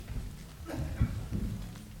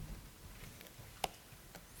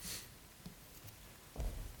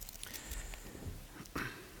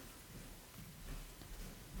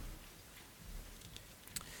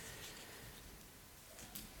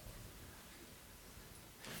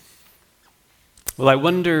Well, I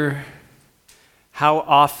wonder, how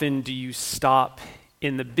often do you stop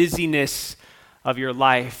in the busyness of your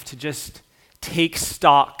life to just take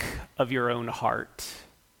stock of your own heart,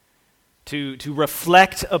 to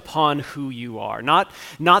reflect upon who you are? Not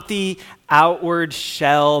the outward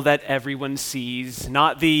shell that everyone sees,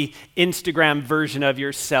 not the Instagram version of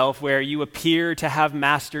yourself where you appear to have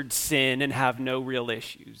mastered sin and have no real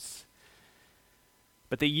issues,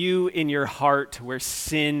 but the you in your heart where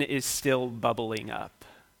sin is still bubbling up,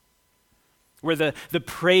 where the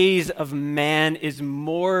praise of man is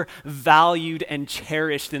more valued and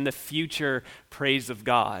cherished than the future praise of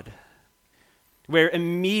God, where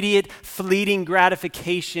immediate fleeting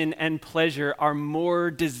gratification and pleasure are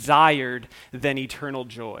more desired than eternal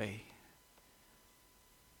joy.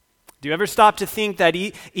 Do you ever stop to think that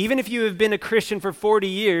even if you have been a Christian for 40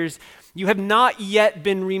 years, you have not yet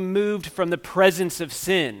been removed from the presence of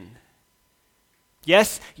sin?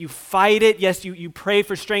 Yes, you fight it. Yes, you pray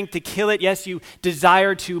for strength to kill it. Yes, you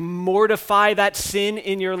desire to mortify that sin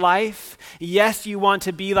in your life. Yes, you want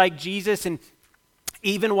to be like Jesus. And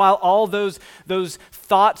even while all those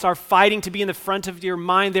thoughts are fighting to be in the front of your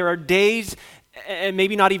mind, there are days, and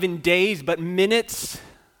maybe not even days, but minutes,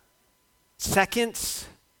 seconds,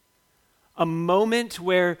 a moment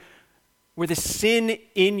where the sin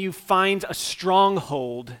in you finds a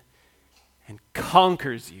stronghold and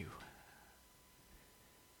conquers you.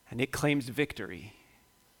 And it claims victory.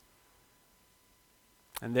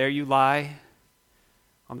 And there you lie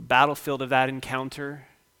on the battlefield of that encounter,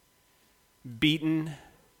 beaten,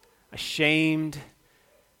 ashamed,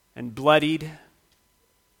 and bloodied.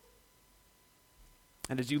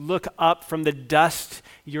 And as you look up from the dust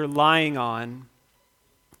you're lying on,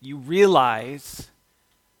 you realize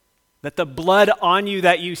that the blood on you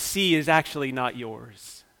that you see is actually not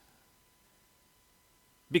yours.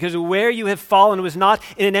 Because where you have fallen was not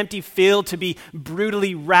in an empty field to be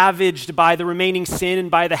brutally ravaged by the remaining sin and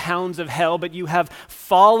by the hounds of hell, but you have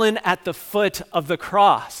fallen at the foot of the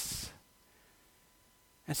cross.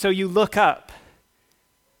 And so you look up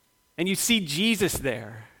and you see Jesus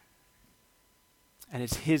there, and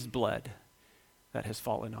it's his blood that has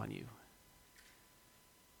fallen on you.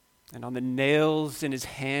 And on the nails in his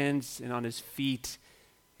hands and on his feet,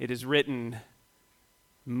 it is written,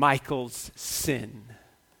 Michael's sin.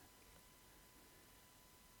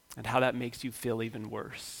 And how that makes you feel even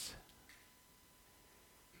worse.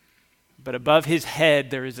 But above his head,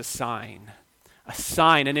 there is a sign,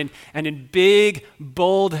 and in big,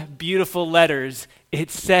 bold, beautiful letters, it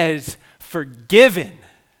says, forgiven.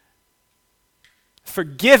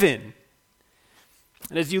 Forgiven.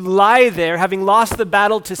 And as you lie there, having lost the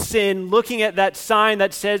battle to sin, looking at that sign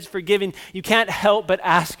that says forgiven, you can't help but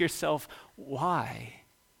ask yourself, why?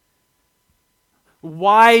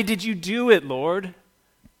 Why did you do it, Lord?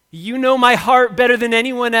 You know my heart better than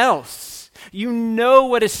anyone else. You know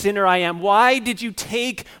what a sinner I am. Why did you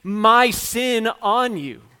take my sin on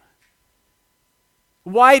you?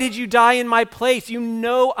 Why did you die in my place? You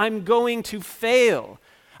know I'm going to fail.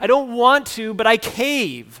 I don't want to, but I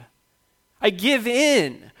cave. I give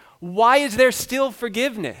in. Why is there still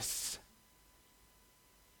forgiveness?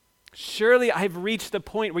 Surely I've reached the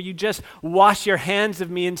point where you just wash your hands of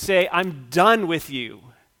me and say, I'm done with you.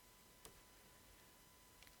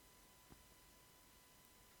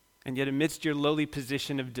 And yet amidst your lowly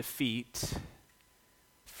position of defeat,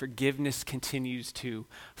 forgiveness continues to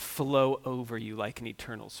flow over you like an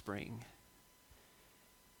eternal spring.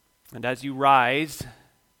 And as you rise,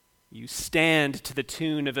 you stand to the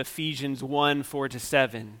tune of Ephesians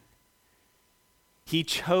 1:4-7. He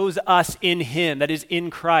chose us in him, that is in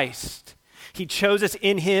Christ. He chose us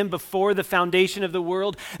in him before the foundation of the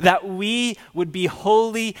world, that we would be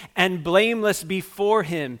holy and blameless before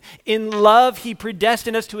him. In love, he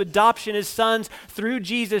predestined us to adoption as sons through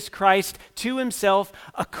Jesus Christ to himself,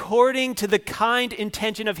 according to the kind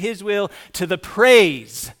intention of his will, to the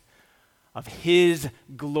praise of his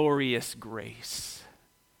glorious grace,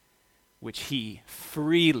 which he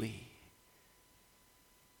freely.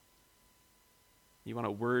 You want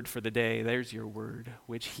a word for the day? There's your word,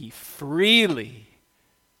 which he freely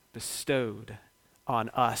bestowed on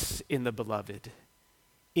us in the beloved.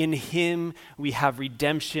 In him we have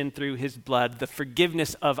redemption through his blood, the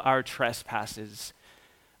forgiveness of our trespasses,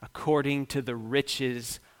 according to the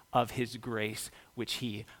riches of his grace, which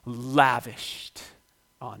he lavished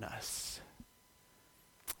on us.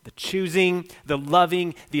 The choosing, the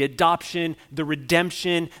loving, the adoption, the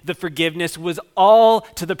redemption, the forgiveness was all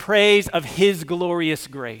to the praise of his glorious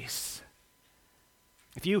grace.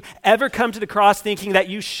 If you ever come to the cross thinking that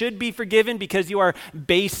you should be forgiven because you are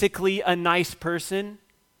basically a nice person,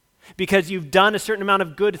 because you've done a certain amount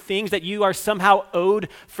of good things that you are somehow owed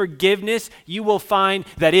forgiveness, you will find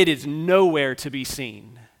that it is nowhere to be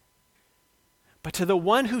seen. But to the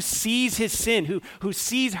one who sees his sin, who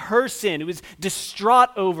sees her sin, who is distraught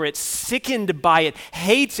over it, sickened by it,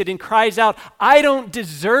 hates it, and cries out, I don't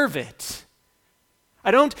deserve it. I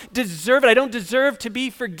don't deserve it. I don't deserve to be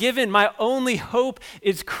forgiven. My only hope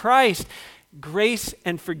is Christ. Grace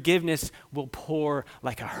and forgiveness will pour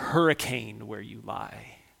like a hurricane where you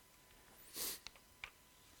lie.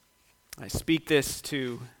 I speak this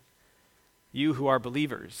to you who are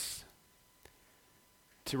believers,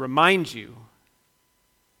 to remind you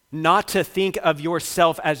not to think of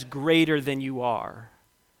yourself as greater than you are,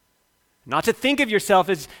 not to think of yourself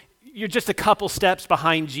as you're just a couple steps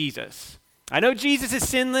behind Jesus. I know Jesus is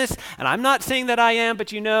sinless, and I'm not saying that I am,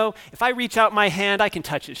 but if I reach out my hand, I can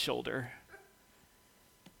touch his shoulder.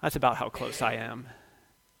 That's about how close I am.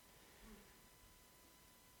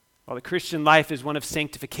 While the Christian life is one of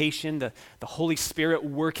sanctification, the Holy Spirit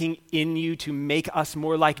working in you to make us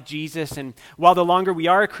more like Jesus, and while the longer we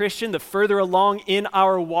are a Christian, the further along in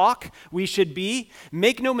our walk we should be,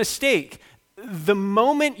 make no mistake, the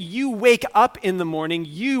moment you wake up in the morning,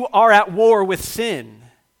 you are at war with sin.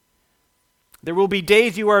 There will be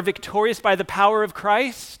days you are victorious by the power of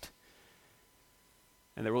Christ,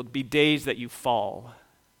 and there will be days that you fall.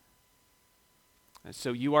 And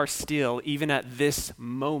so you are still, even at this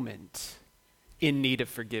moment, in need of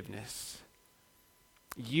forgiveness.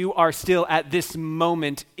 You are still at this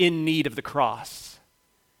moment in need of the cross.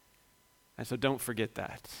 And so don't forget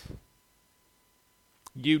that.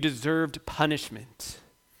 You deserved punishment.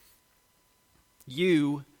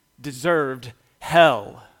 You deserved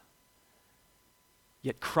hell.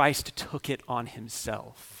 Yet Christ took it on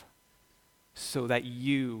himself so that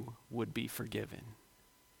you would be forgiven.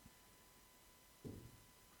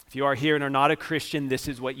 If you are here and are not a Christian, this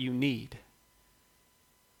is what you need.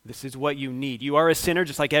 This is what you need. You are a sinner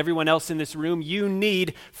just like everyone else in this room. You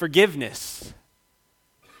need forgiveness.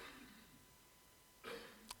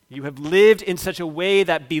 You have lived in such a way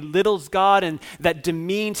that belittles God and that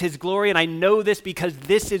demeans his glory. And I know this because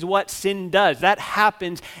this is what sin does. That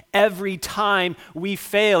happens every time we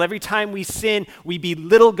fail. Every time we sin, we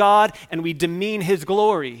belittle God and we demean his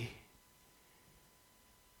glory.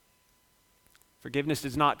 Forgiveness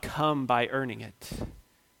does not come by earning it.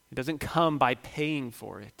 It doesn't come by paying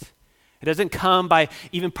for it. It doesn't come by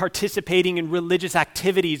even participating in religious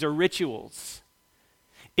activities or rituals.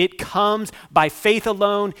 It comes by faith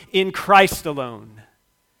alone in Christ alone.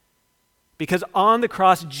 Because on the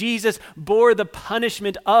cross, Jesus bore the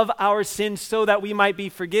punishment of our sins so that we might be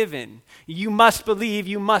forgiven. You must believe,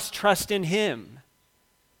 you must trust in him.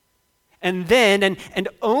 And then, and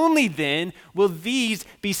only then, will these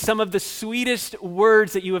be some of the sweetest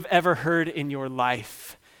words that you have ever heard in your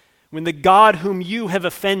life. When the God whom you have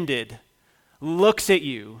offended looks at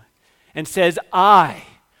you and says, I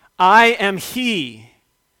am he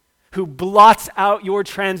who blots out your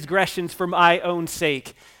transgressions for my own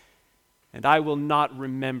sake, and I will not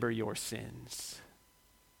remember your sins.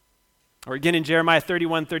 Or again in Jeremiah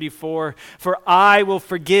 31:34, for I will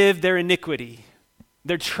forgive their iniquity,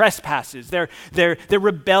 their trespasses, their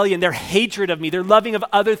rebellion, their hatred of me, their loving of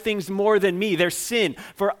other things more than me, their sin.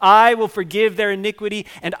 For I will forgive their iniquity,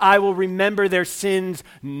 and I will remember their sins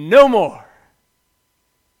no more.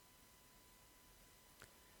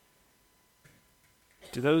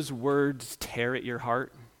 Do those words tear at your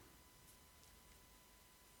heart?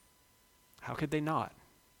 How could they not?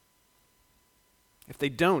 If they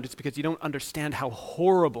don't, it's because you don't understand how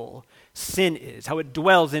horrible sin is, how it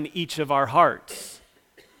dwells in each of our hearts,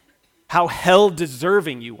 how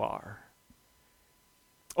hell-deserving you are.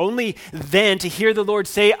 Only then to hear the Lord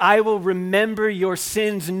say, I will remember your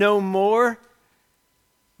sins no more,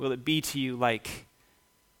 will it be to you like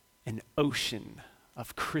an ocean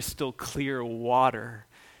of crystal clear water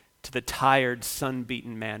to the tired,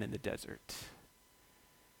 sun-beaten man in the desert.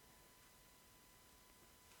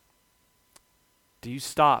 Do you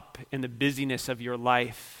stop in the busyness of your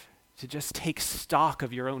life to just take stock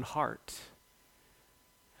of your own heart?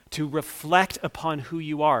 To reflect upon who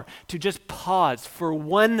you are, to just pause for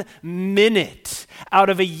 1 minute out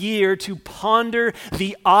of a year to ponder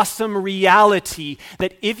the awesome reality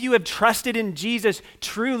that if you have trusted in Jesus,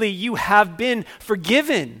 truly you have been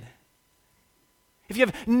forgiven. If you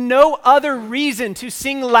have no other reason to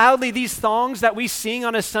sing loudly these songs that we sing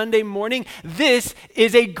on a Sunday morning, this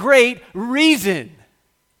is a great reason.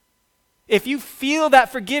 If you feel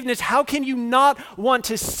that forgiveness, how can you not want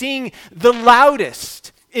to sing the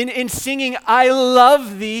loudest? In singing, I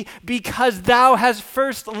love thee because thou hast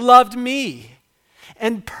first loved me.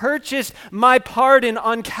 and purchased my pardon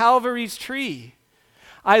on Calvary's tree.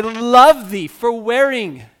 I love thee for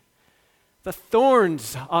wearing the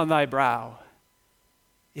thorns on thy brow.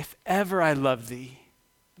 If ever I love thee,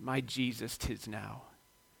 my Jesus, 'tis now.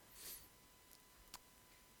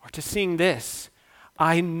 Or to sing this,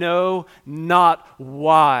 I know not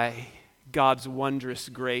why God's wondrous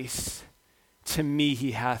grace to me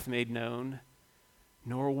he hath made known,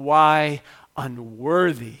 nor why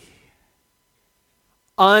unworthy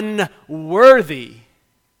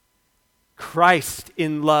Christ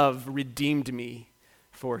in love redeemed me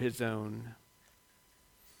for his own.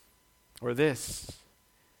 Or this,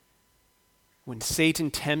 when Satan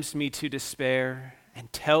tempts me to despair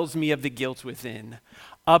and tells me of the guilt within,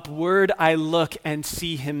 upward I look and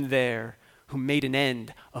see him there who made an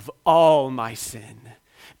end of all my sin.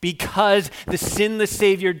 Because the sinless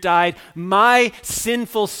Savior died, my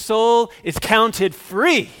sinful soul is counted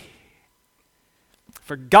free.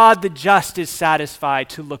 For God the just is satisfied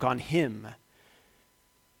to look on him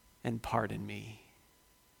and pardon me.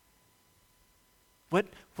 What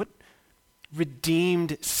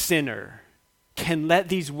redeemed sinner can let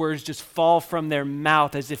these words just fall from their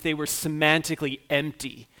mouth as if they were semantically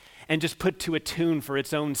empty and just put to a tune for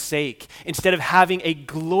its own sake, instead of having a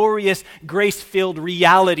glorious, grace-filled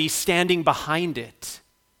reality standing behind it?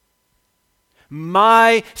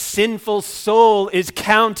 My sinful soul is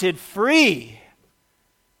counted free.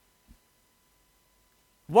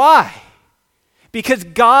 Why? Because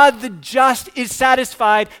God the just is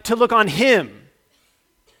satisfied to look on him,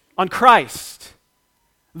 on Christ,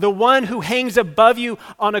 the one who hangs above you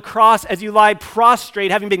on a cross as you lie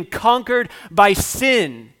prostrate, having been conquered by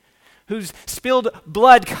sin, whose spilled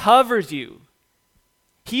blood covers you.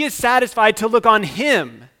 He is satisfied to look on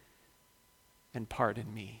him and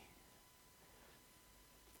pardon me.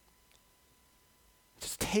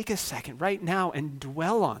 Just take a second right now and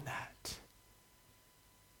dwell on that.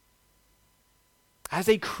 As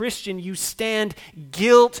a Christian, you stand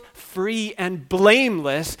guilt-free and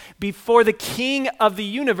blameless before the King of the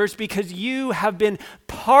universe because you have been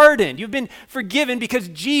pardoned. You've been forgiven because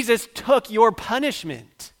Jesus took your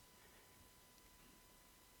punishment.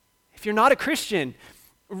 If you're not a Christian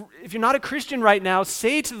right now,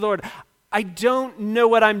 say to the Lord, I don't know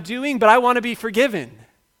what I'm doing, but I want to be forgiven.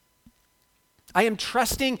 I am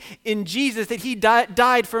trusting in Jesus that he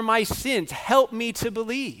died for my sins. Help me to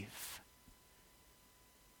believe.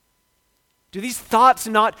 Do these thoughts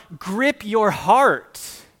not grip your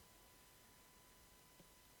heart?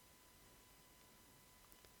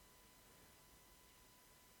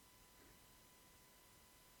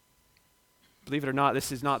 Believe it or not,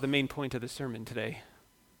 this is not the main point of the sermon today.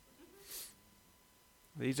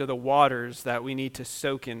 These are the waters that we need to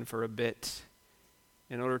soak in for a bit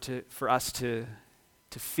in order for us to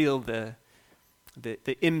feel the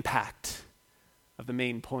impact of the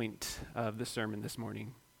main point of the sermon this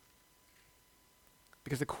morning.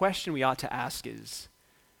 Because the question we ought to ask is,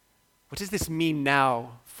 what does this mean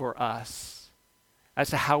now for us as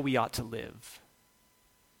to how we ought to live?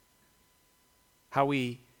 How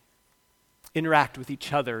we interact with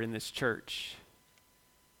each other in this church?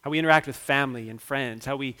 How we interact with family and friends?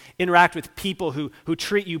 How we interact with people who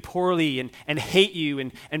treat you poorly and hate you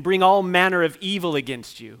and bring all manner of evil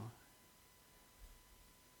against you?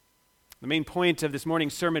 The main point of this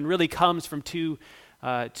morning's sermon really comes from two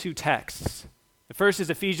texts. The first is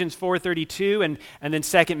Ephesians 4:32, and then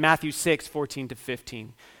second, Matthew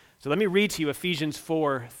 6:14-15. So let me read to you Ephesians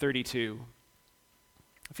 4:32.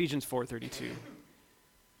 Ephesians 4:32.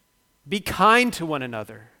 Be kind to one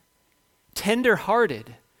another,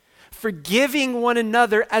 tender-hearted, forgiving one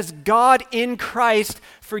another as God in Christ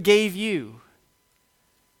forgave you.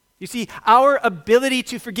 You see, our ability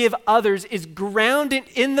to forgive others is grounded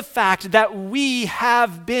in the fact that we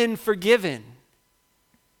have been forgiven.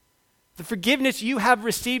 The forgiveness you have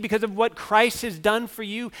received because of what Christ has done for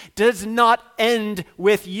you does not end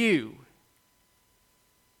with you.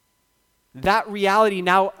 That reality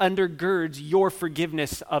now undergirds your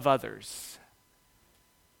forgiveness of others.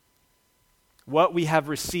 What we have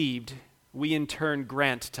received, we in turn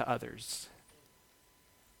grant to others.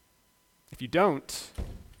 If you don't,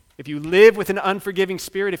 if you live with an unforgiving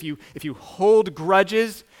spirit, if you hold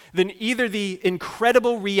grudges, then either the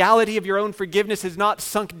incredible reality of your own forgiveness has not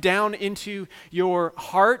sunk down into your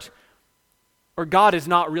heart, or God is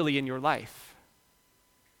not really in your life.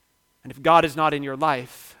 And if God is not in your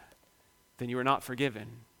life, then you are not forgiven.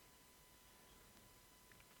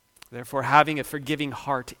 Therefore, having a forgiving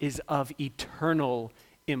heart is of eternal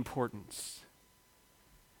importance.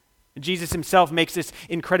 Jesus himself makes this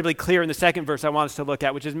incredibly clear in the second verse I want us to look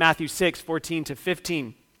at, which is Matthew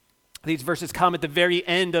 6:14-15. These verses come at the very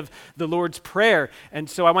end of the Lord's Prayer. And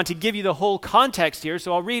so I want to give you the whole context here.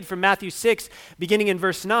 So I'll read from Matthew 6, beginning in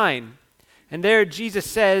verse 9. And there Jesus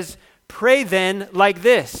says, "Pray then like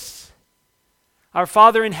this: Our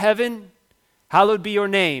Father in heaven, hallowed be your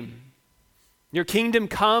name. Your kingdom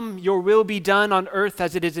come, your will be done on earth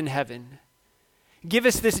as it is in heaven. Give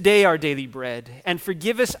us this day our daily bread, and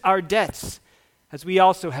forgive us our debts, as we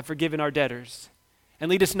also have forgiven our debtors. And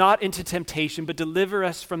lead us not into temptation, but deliver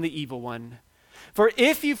us from the evil one. For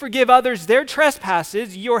if you forgive others their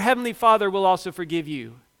trespasses, your heavenly Father will also forgive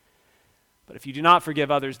you. But if you do not forgive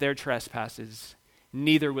others their trespasses,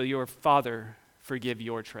 neither will your Father forgive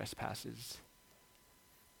your trespasses."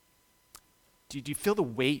 Do you feel the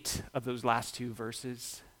weight of those last two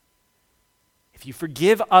verses? If you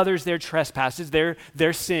forgive others their trespasses,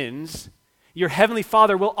 their sins, your heavenly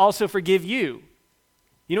Father will also forgive you.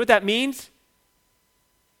 You know what that means?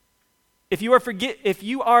 If you are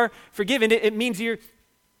forgiven, it means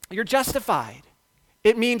you're justified.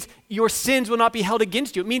 It means your sins will not be held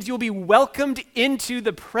against you. It means you will be welcomed into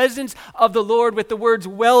the presence of the Lord with the words,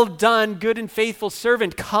 "Well done, good and faithful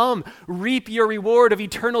servant. Come, reap your reward of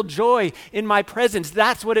eternal joy in my presence."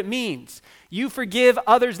 That's what it means. You forgive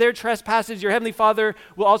others their trespasses, your heavenly Father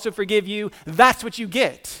will also forgive you. That's what you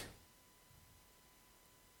get.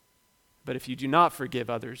 But if you do not forgive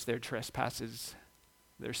others their trespasses,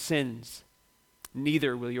 their sins,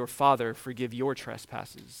 neither will your Father forgive your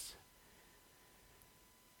trespasses.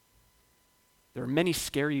 There are many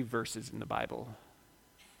scary verses in the Bible.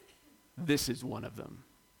 This is one of them.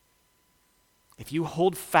 If you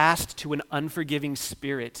hold fast to an unforgiving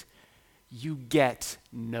spirit, you get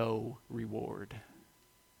no reward.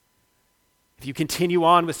 If you continue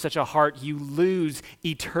on with such a heart, you lose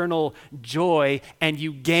eternal joy and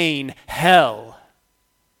you gain hell.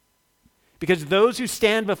 Because those who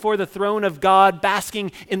stand before the throne of God,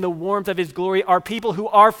 basking in the warmth of his glory, are people who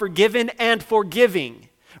are forgiven and forgiving,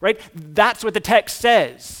 right? That's what the text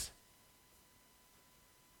says.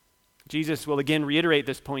 Jesus will again reiterate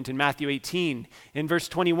this point in Matthew 18. In verse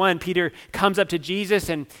 21, Peter comes up to Jesus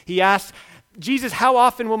and he asks, "Jesus, how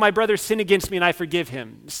often will my brother sin against me and I forgive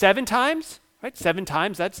him? 7 times?" Right? 7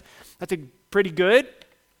 times, that's a pretty good.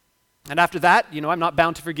 And after that, I'm not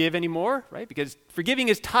bound to forgive anymore, right? Because forgiving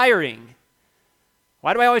is tiring.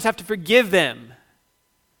 Why do I always have to forgive them?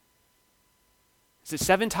 Is it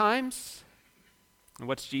 7 times? And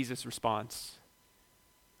what's Jesus' response?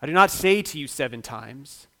 "I do not say to you 7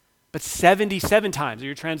 times, but 77 times. Or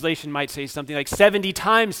your translation might say something like 70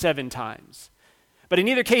 times 7 times. But in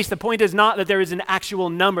either case, the point is not that there is an actual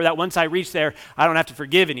number that once I reach there, I don't have to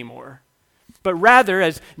forgive anymore. But rather,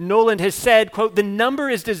 as Nolan has said, quote, "The number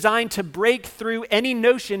is designed to break through any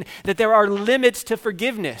notion that there are limits to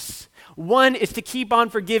forgiveness. One is to keep on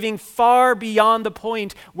forgiving far beyond the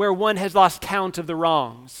point where one has lost count of the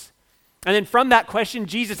wrongs." And then from that question,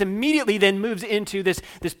 Jesus immediately then moves into this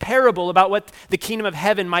parable about what the kingdom of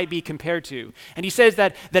heaven might be compared to. And he says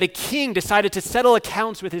that a king decided to settle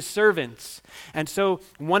accounts with his servants. And so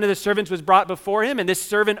one of the servants was brought before him, and this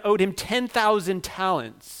servant owed him 10,000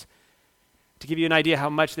 talents. To give you an idea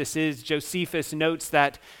how much this is, Josephus notes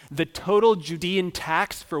that the total Judean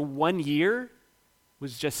tax for 1 year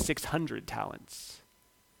was just 600 talents.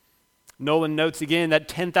 Nolan notes again that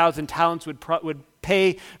 10,000 talents would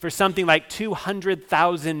pay for something like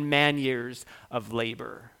 200,000 man-years of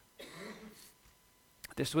labor.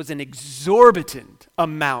 This was an exorbitant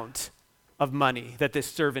amount of money that this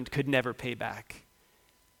servant could never pay back.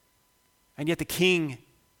 And yet the king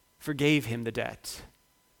forgave him the debt.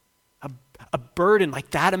 A burden like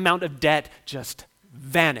that amount of debt just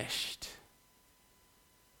vanished.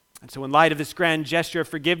 And so in light of this grand gesture of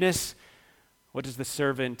forgiveness, what does the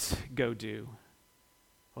servant go do?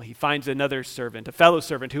 Well, he finds another servant, a fellow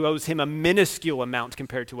servant, who owes him a minuscule amount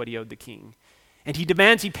compared to what he owed the king. And he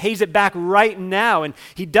demands he pays it back right now, and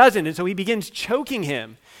he doesn't, and so he begins choking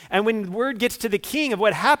him. And when word gets to the king of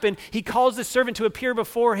what happened, he calls the servant to appear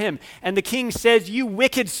before him. And the king says, "You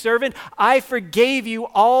wicked servant, I forgave you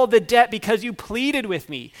all the debt because you pleaded with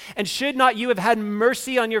me. And should not you have had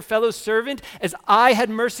mercy on your fellow servant as I had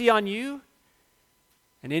mercy on you?"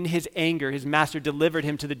 And in his anger, his master delivered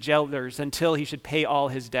him to the jailers until he should pay all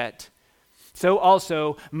his debt. So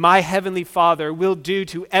also my heavenly Father will do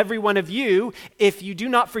to every one of you if you do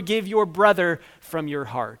not forgive your brother from your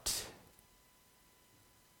heart.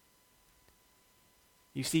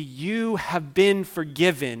 You see, you have been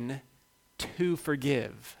forgiven to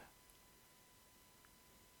forgive.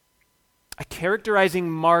 A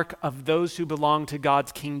characterizing mark of those who belong to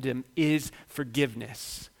God's kingdom is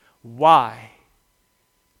forgiveness. Why?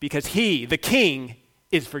 Because he, the king,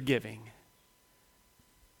 is forgiving.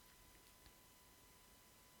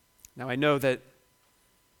 Now, I know that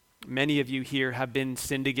many of you here have been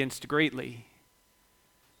sinned against greatly.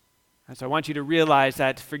 And so I want you to realize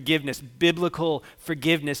that forgiveness, biblical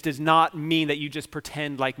forgiveness, does not mean that you just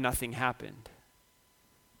pretend like nothing happened.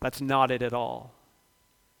 That's not it at all.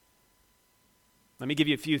 Let me give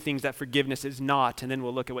you a few things that forgiveness is not, and then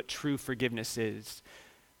we'll look at what true forgiveness is.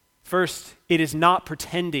 First, it is not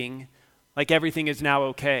pretending like everything is now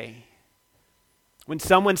okay. When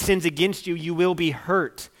someone sins against you, you will be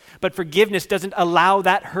hurt. But forgiveness doesn't allow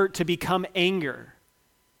that hurt to become anger.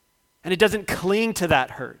 And it doesn't cling to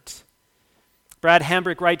that hurt. Brad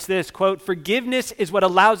Hambrick writes this, quote, "Forgiveness is what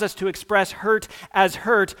allows us to express hurt as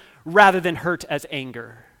hurt rather than hurt as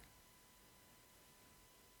anger."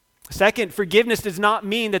 Second, forgiveness does not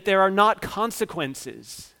mean that there are not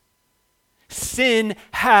consequences. Sin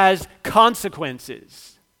has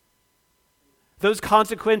consequences. Those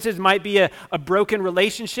consequences might be a broken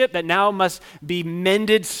relationship that now must be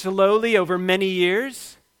mended slowly over many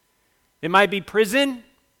years. It might be prison.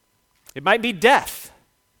 It might be death.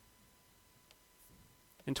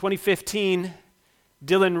 In 2015,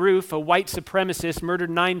 Dylan Roof, a white supremacist, murdered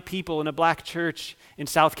 9 people in a black church in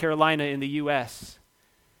South Carolina in the U.S.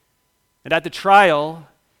 And at the trial,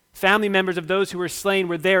 family members of those who were slain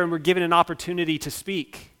were there and were given an opportunity to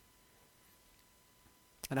speak.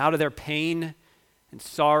 And out of their pain and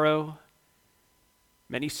sorrow,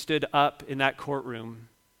 many stood up in that courtroom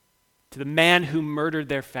to the man who murdered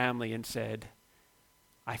their family and said,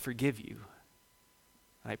 "I forgive you,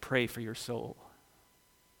 and I pray for your soul."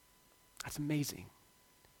 That's amazing.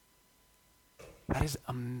 That is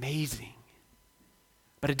amazing.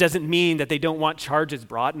 But it doesn't mean that they don't want charges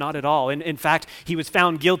brought, not at all. In fact, he was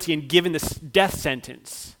found guilty and given the death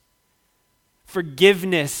sentence.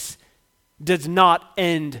 Forgiveness does not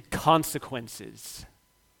end consequences.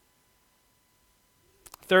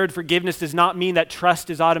 Third, forgiveness does not mean that trust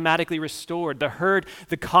is automatically restored. The hurt,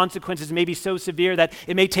 the consequences may be so severe that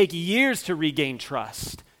it may take years to regain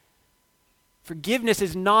trust. Forgiveness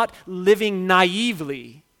is not living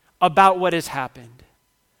naively about what has happened.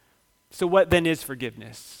 So what then is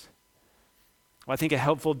forgiveness? Well, I think a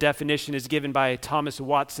helpful definition is given by Thomas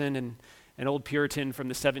Watson, an old Puritan from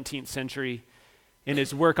the 17th century, in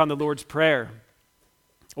his work on the Lord's Prayer.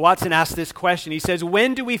 Watson asks this question. He says,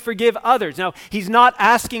 when do we forgive others? Now, he's not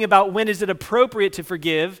asking about when is it appropriate to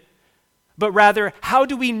forgive, but rather, how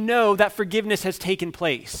do we know that forgiveness has taken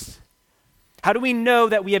place? How do we know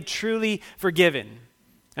that we have truly forgiven?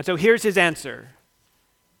 And so here's his answer.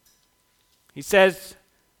 He says,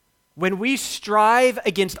 when we strive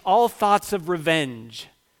against all thoughts of revenge,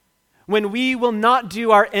 when we will not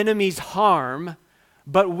do our enemies harm,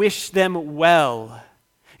 but wish them well,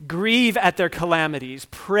 grieve at their calamities,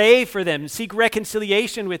 pray for them, seek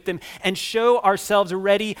reconciliation with them, and show ourselves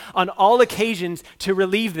ready on all occasions to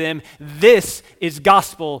relieve them, this is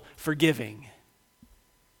gospel forgiving.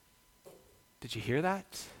 Did you hear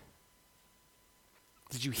that?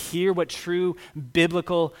 Did you hear what true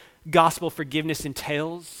biblical gospel forgiveness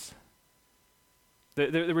entails?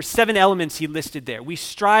 There were 7 elements he listed there. We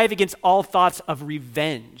strive against all thoughts of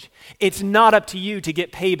revenge. It's not up to you to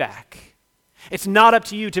get payback. It's not up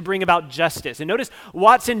to you to bring about justice. And notice,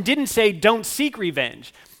 Watson didn't say don't seek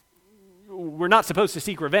revenge. We're not supposed to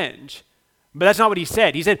seek revenge. But that's not what he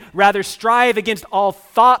said. He said, rather strive against all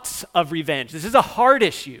thoughts of revenge. This is a heart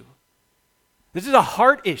issue. This is a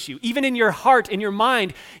heart issue. Even in your heart, in your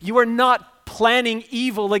mind, you are not planning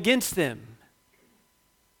evil against them.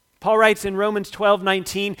 Paul writes in Romans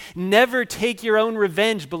 12:19, never take your own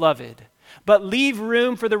revenge, beloved, but leave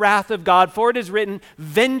room for the wrath of God, for it is written,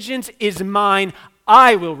 vengeance is mine,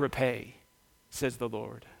 I will repay, says the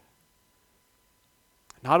Lord.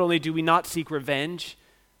 Not only do we not seek revenge,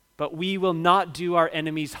 but we will not do our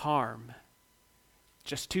enemies harm.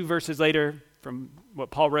 Just 2 verses later from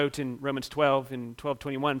what Paul wrote in Romans 12, in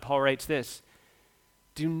 12:21, Paul writes this,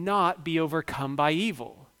 do not be overcome by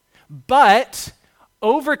evil, but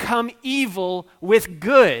overcome evil with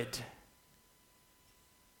good.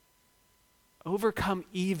 Overcome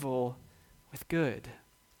evil with good.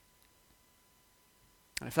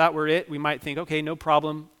 And if that were it, we might think, okay, no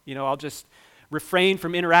problem. I'll just refrain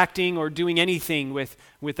from interacting or doing anything with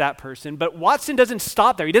that person. But Watson doesn't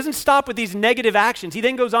stop there. He doesn't stop with these negative actions. He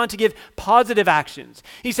then goes on to give positive actions.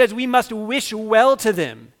 He says we must wish well to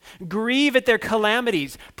them, grieve at their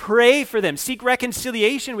calamities, pray for them, seek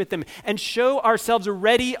reconciliation with them, and show ourselves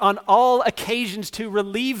ready on all occasions to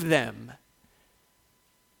relieve them.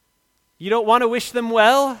 You don't want to wish them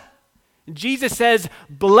well? Jesus says,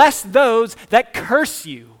 bless those that curse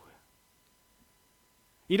you.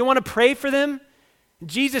 You don't want to pray for them?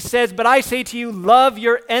 Jesus says, "But I say to you, love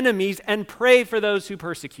your enemies and pray for those who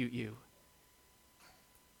persecute you."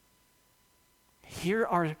 Here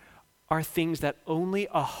are things that only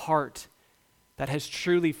a heart that has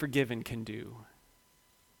truly forgiven can do.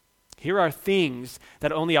 Here are things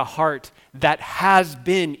that only a heart that has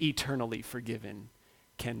been eternally forgiven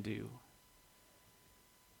can do.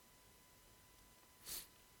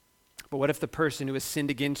 But what if the person who has sinned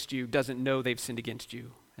against you doesn't know they've sinned against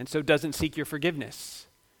you, and so doesn't seek your forgiveness,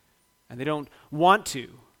 and they don't want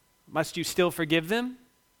to? Must you still forgive them?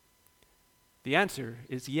 The answer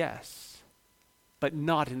is yes, but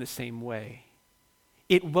not in the same way.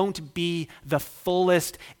 It won't be the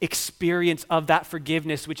fullest experience of that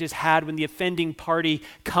forgiveness which is had when the offending party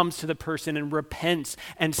comes to the person and repents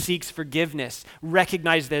and seeks forgiveness,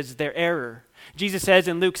 recognizes their error. Jesus says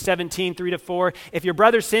in Luke 17:3-4, "If your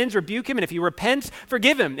brother sins, rebuke him, and if he repents,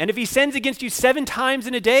 forgive him. And if he sins against you 7 times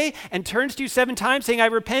in a day and turns to you 7 times saying, 'I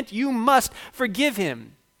repent,' you must forgive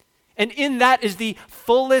him." And in that is the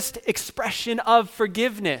fullest expression of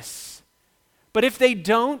forgiveness. But if they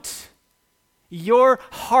don't, your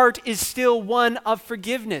heart is still one of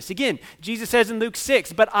forgiveness. Again, Jesus says in Luke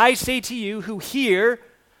 6, "But I say to you who hear,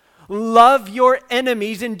 love your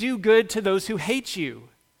enemies and do good to those who hate you.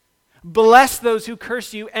 Bless those who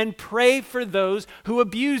curse you and pray for those who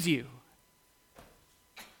abuse you."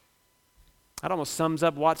 That almost sums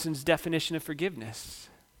up Watson's definition of forgiveness.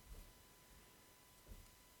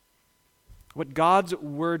 What God's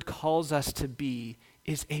word calls us to be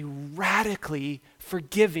is a radically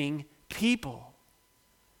forgiving people,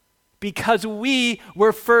 because we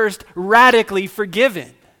were first radically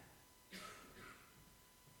forgiven.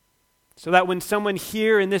 So that when someone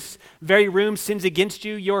here in this very room sins against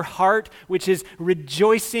you, your heart, which is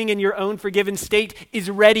rejoicing in your own forgiven state, is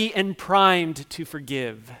ready and primed to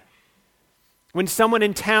forgive. When someone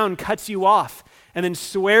in town cuts you off and then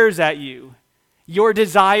swears at you, your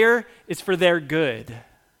desire is for their good.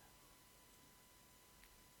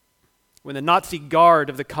 When the Nazi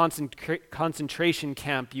guard of the concentration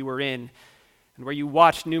camp you were in, and where you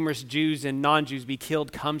watched numerous Jews and non-Jews be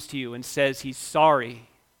killed, comes to you and says he's sorry,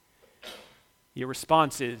 your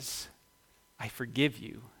response is, "I forgive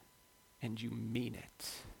you," and you mean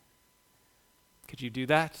it. Could you do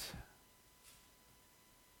that?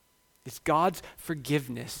 Is God's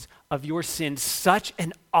forgiveness of your sins such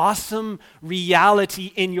an awesome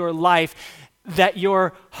reality in your life that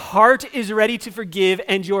your heart is ready to forgive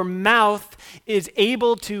and your mouth is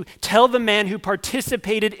able to tell the man who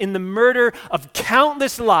participated in the murder of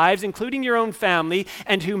countless lives, including your own family,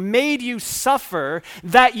 and who made you suffer,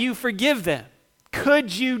 that you forgive them?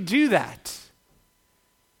 Could you do that?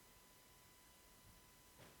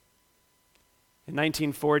 In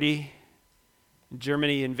 1940,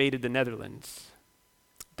 Germany invaded the Netherlands.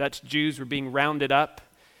 Dutch Jews were being rounded up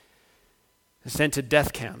and sent to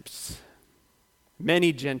death camps.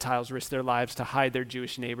 Many Gentiles risked their lives to hide their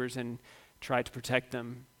Jewish neighbors and try to protect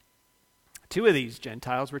them. 2 of these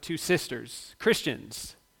Gentiles were 2 sisters,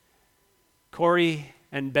 Christians, Corrie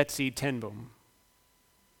and Betsy Tenboom.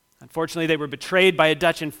 Unfortunately, they were betrayed by a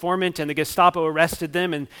Dutch informant, and the Gestapo arrested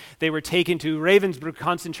them, and they were taken to Ravensbrück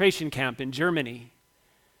concentration camp in Germany.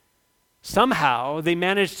 Somehow, they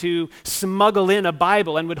managed to smuggle in a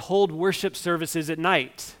Bible and would hold worship services at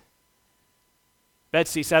night.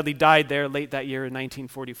 Betsy sadly died there late that year in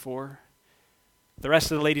 1944. The rest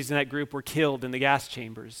of the ladies in that group were killed in the gas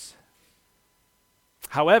chambers.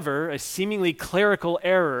 However, a seemingly clerical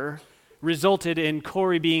error resulted in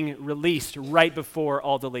Corrie being released right before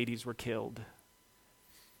all the ladies were killed.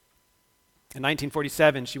 In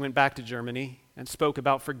 1947, she went back to Germany and spoke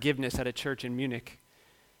about forgiveness at a church in Munich.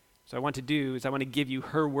 So what I want to give you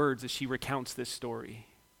her words as she recounts this story.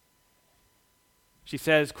 She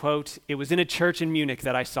says, quote, "It was in a church in Munich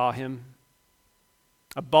that I saw him,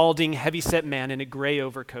 a balding, heavy-set man in a gray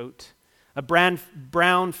overcoat, a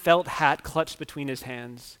brown felt hat clutched between his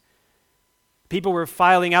hands. People were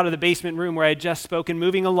filing out of the basement room where I had just spoken,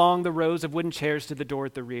 moving along the rows of wooden chairs to the door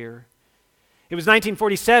at the rear. It was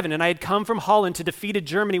 1947, and I had come from Holland to defeated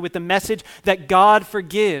Germany with the message that God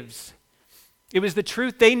forgives. It was the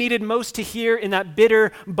truth they needed most to hear in that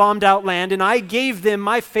bitter, bombed-out land, and I gave them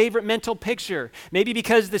my favorite mental picture. Maybe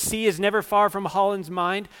because the sea is never far from Holland's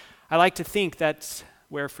mind, I like to think that's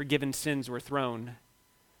where forgiven sins were thrown.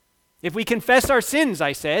 If we confess our sins,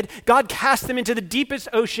 I said, God cast them into the deepest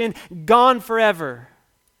ocean, gone forever."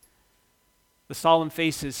 The solemn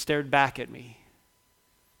faces stared back at me,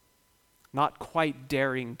 not quite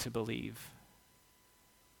daring to believe.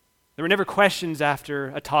 There were never questions after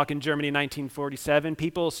a talk in Germany in 1947.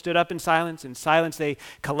 People stood up in silence. In silence, they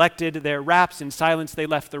collected their wraps. In silence, they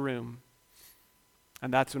left the room.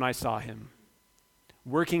 And that's when I saw him,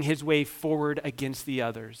 working his way forward against the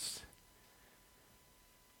others.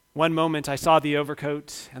 One moment I saw the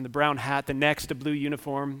overcoat and the brown hat, the next a blue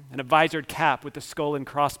uniform and a visored cap with the skull and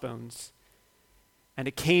crossbones. And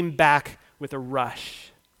it came back with a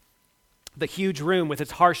rush. The huge room with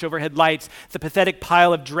its harsh overhead lights, the pathetic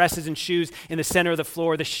pile of dresses and shoes in the center of the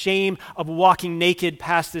floor, the shame of walking naked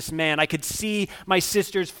past this man. I could see my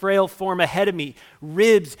sister's frail form ahead of me,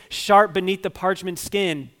 ribs sharp beneath the parchment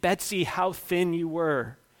skin. Betsy, how thin you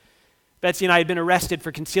were. Betsy and I had been arrested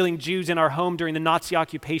for concealing Jews in our home during the Nazi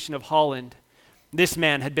occupation of Holland. This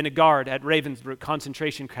man had been a guard at Ravensbrück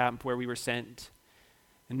concentration camp where we were sent.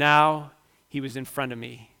 And now he was in front of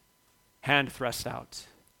me, hand thrust out.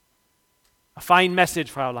 A fine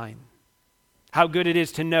message, Fraulein. How good it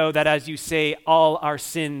is to know that, as you say, all our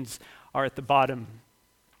sins are at the bottom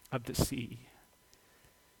of the sea.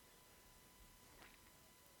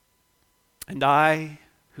 And I,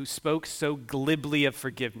 who spoke so glibly of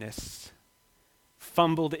forgiveness,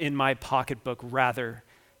 fumbled in my pocketbook rather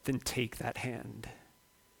than take that hand.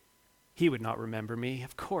 He would not remember me,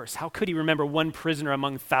 of course. How could he remember one prisoner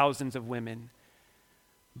among thousands of women?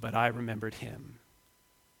 But I remembered him,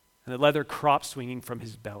 and the leather crop swinging from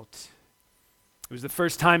his belt. It was the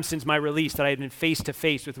first time since my release that I had been face to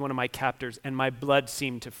face with one of my captors, and my blood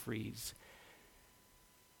seemed to freeze.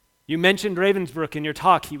 You mentioned Ravensbrück in your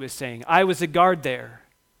talk, he was saying. I was a guard there.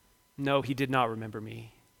 No, he did not remember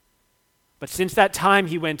me. But since that time,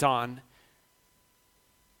 he went on,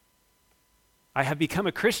 I have become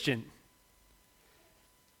a Christian.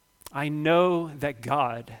 I know that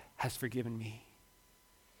God has forgiven me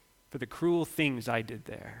for the cruel things I did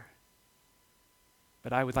there.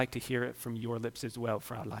 But I would like to hear it from your lips as well,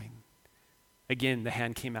 Fraulein. Again, the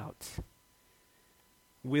hand came out.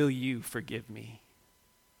 Will you forgive me?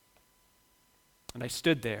 And I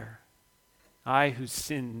stood there, I whose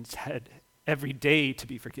sins had every day to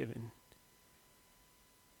be forgiven,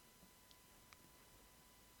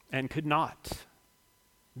 and could not.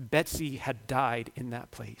 Betsy had died in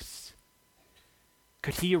that place.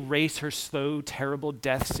 Could he erase her slow, terrible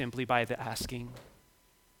death simply by the asking?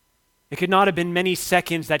 It could not have been many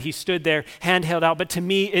seconds that he stood there, hand held out, but to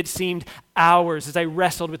me it seemed hours as I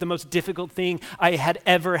wrestled with the most difficult thing I had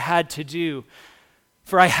ever had to do.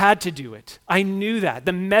 For I had to do it. I knew that.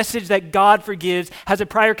 The message that God forgives has a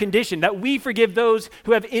prior condition, that we forgive those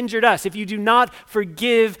who have injured us. If you do not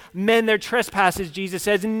forgive men their trespasses, Jesus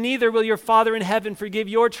says, neither will your Father in heaven forgive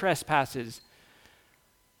your trespasses.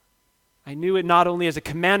 I knew it not only as a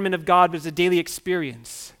commandment of God, but as a daily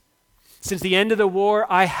experience. Since the end of the war,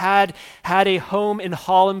 I had a home in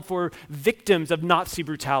Holland for victims of Nazi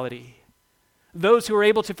brutality. Those who were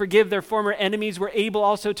able to forgive their former enemies were able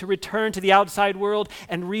also to return to the outside world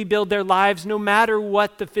and rebuild their lives no matter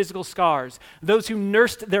what the physical scars. Those who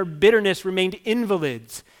nursed their bitterness remained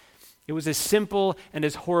invalids. It was as simple and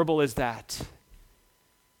as horrible as that.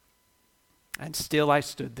 And still I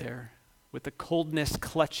stood there with the coldness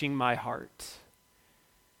clutching my heart.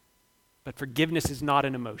 But forgiveness is not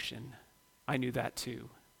an emotion. I knew that too.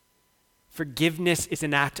 Forgiveness is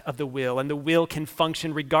an act of the will, and the will can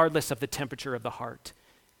function regardless of the temperature of the heart.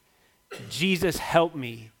 Jesus, help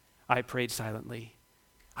me, I prayed silently.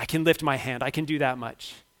 I can lift my hand. I can do that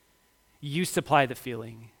much. You supply the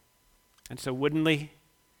feeling. And so woodenly,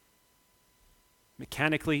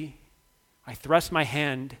 mechanically, I thrust my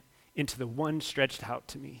hand into the one stretched out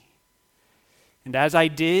to me. And as I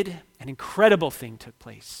did, an incredible thing took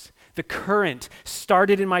place. The current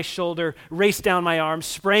started in my shoulder, raced down my arm,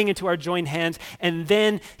 sprang into our joined hands, and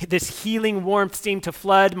then this healing warmth seemed to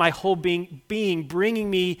flood my whole being, bringing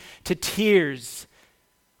me to tears.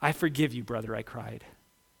 I forgive you, brother, I cried.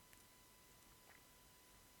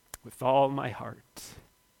 With all my heart.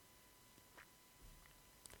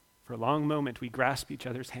 For a long moment, we grasped each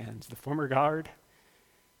other's hands, the former guard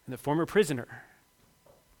and the former prisoner.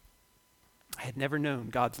 I had never known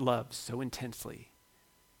God's love so intensely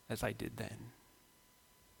as I did then.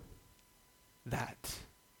 That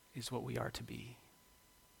is what we are to be.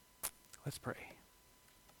 Let's pray.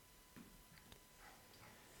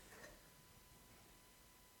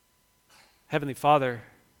 Heavenly Father,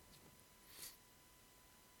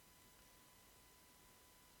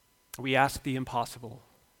 we ask the impossible.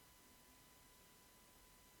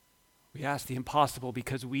 We ask the impossible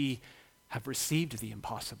because we have received the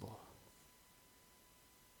impossible.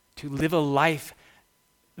 To live a life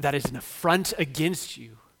that is an affront against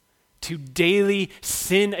you, to daily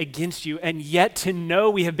sin against you, and yet to know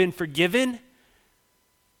we have been forgiven.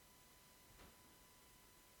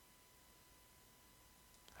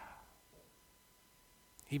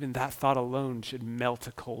 Even that thought alone should melt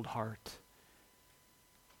a cold heart.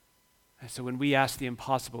 And so when we ask the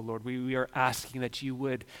impossible, Lord, we are asking that you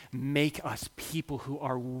would make us people who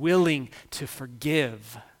are willing to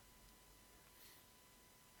forgive.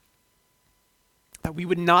 That we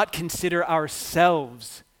would not consider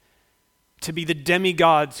ourselves to be the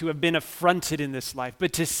demigods who have been affronted in this life,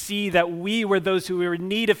 but to see that we were those who were in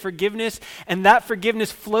need of forgiveness, and that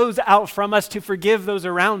forgiveness flows out from us to forgive those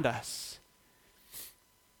around us.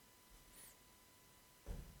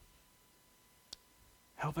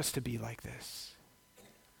 Help us to be like this.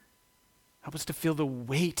 Help us to feel the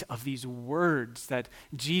weight of these words that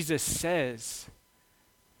Jesus says.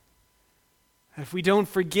 If we don't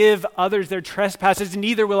forgive others their trespasses,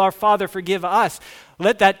 neither will our Father forgive us.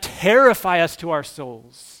 Let that terrify us to our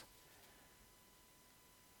souls.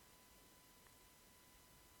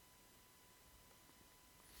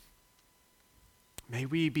 May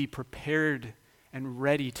we be prepared and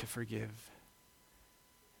ready to forgive,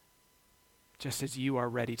 just as you are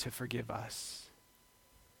ready to forgive us.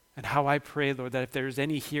 And how I pray, Lord, that if there's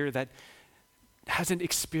any here that hasn't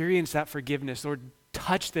experienced that forgiveness, Lord,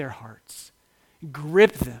 touch their hearts,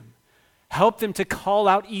 grip them, help them to call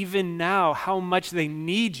out even now how much they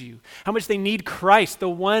need you, how much they need Christ, the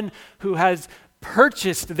one who has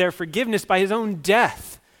purchased their forgiveness by his own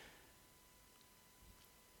death.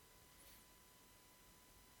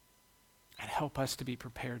 And help us to be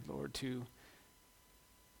prepared, Lord, to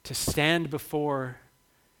stand before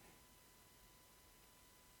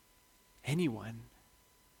anyone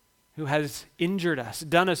who has injured us,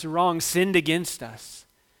 done us wrong, sinned against us.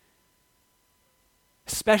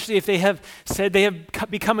 Especially if they have said they have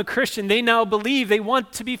become a Christian, they now believe, they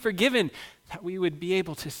want to be forgiven, that we would be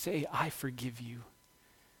able to say, I forgive you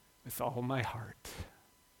with all my heart.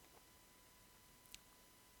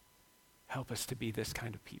 Help us to be this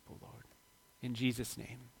kind of people, Lord. In Jesus'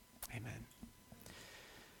 name, amen.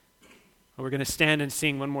 We're going to stand and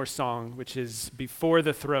sing one more song, which is Before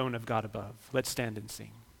the Throne of God Above. Let's stand and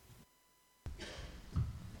sing.